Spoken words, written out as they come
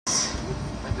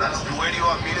Where do you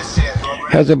want me to sit?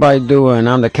 How's everybody doing?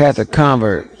 I'm the Catholic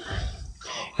convert,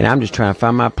 and I'm just trying to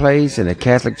find my place in the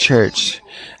Catholic Church.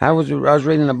 I was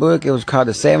reading a book. It was called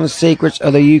The Seven Secrets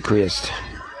of the Eucharist.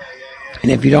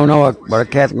 And if you don't know what a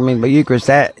Catholic means by Eucharist,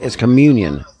 that is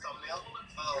communion.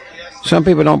 Some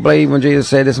people don't believe when Jesus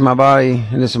said, "This is my body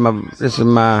and this is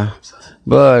my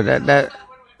blood."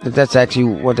 That's actually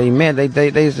what they meant.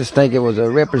 They just think it was a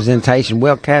representation.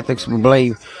 Well, Catholics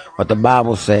believe what the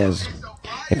Bible says.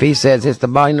 If he says it's the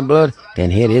body and the blood, then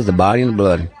it is the body and the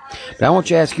blood. But I want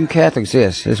to ask you Catholics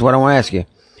this. This is what I want to ask you.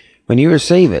 When you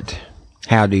receive it,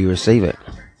 how do you receive it?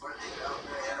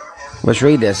 Let's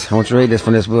read this. I want you to read this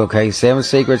from this book, okay? Seven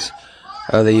Secrets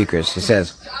of the Eucharist. It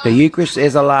says, the Eucharist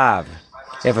is alive.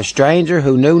 If a stranger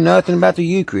who knew nothing about the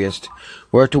Eucharist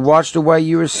were to watch the way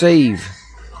you receive,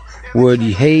 would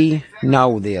he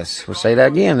know this? We'll say that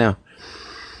again now.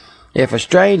 If a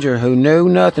stranger who knew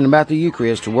nothing about the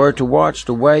Eucharist were to watch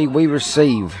the way we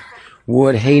receive,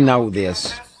 would he know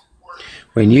this?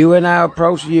 When you and I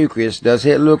approach the Eucharist, does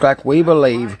it look like we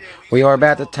believe we are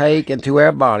about to take into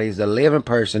our bodies the living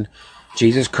person,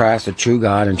 Jesus Christ, the true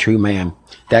God and true man?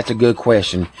 That's a good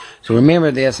question. So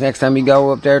remember this next time you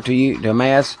go up there to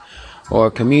Mass or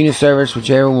communion service,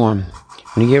 whichever one.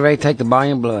 When you get ready to take the body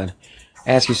and blood,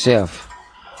 ask yourself,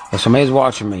 if somebody's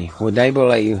watching me, would they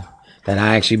believe that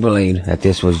I actually believed that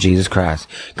this was Jesus Christ?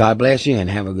 God bless you and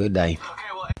have a good day.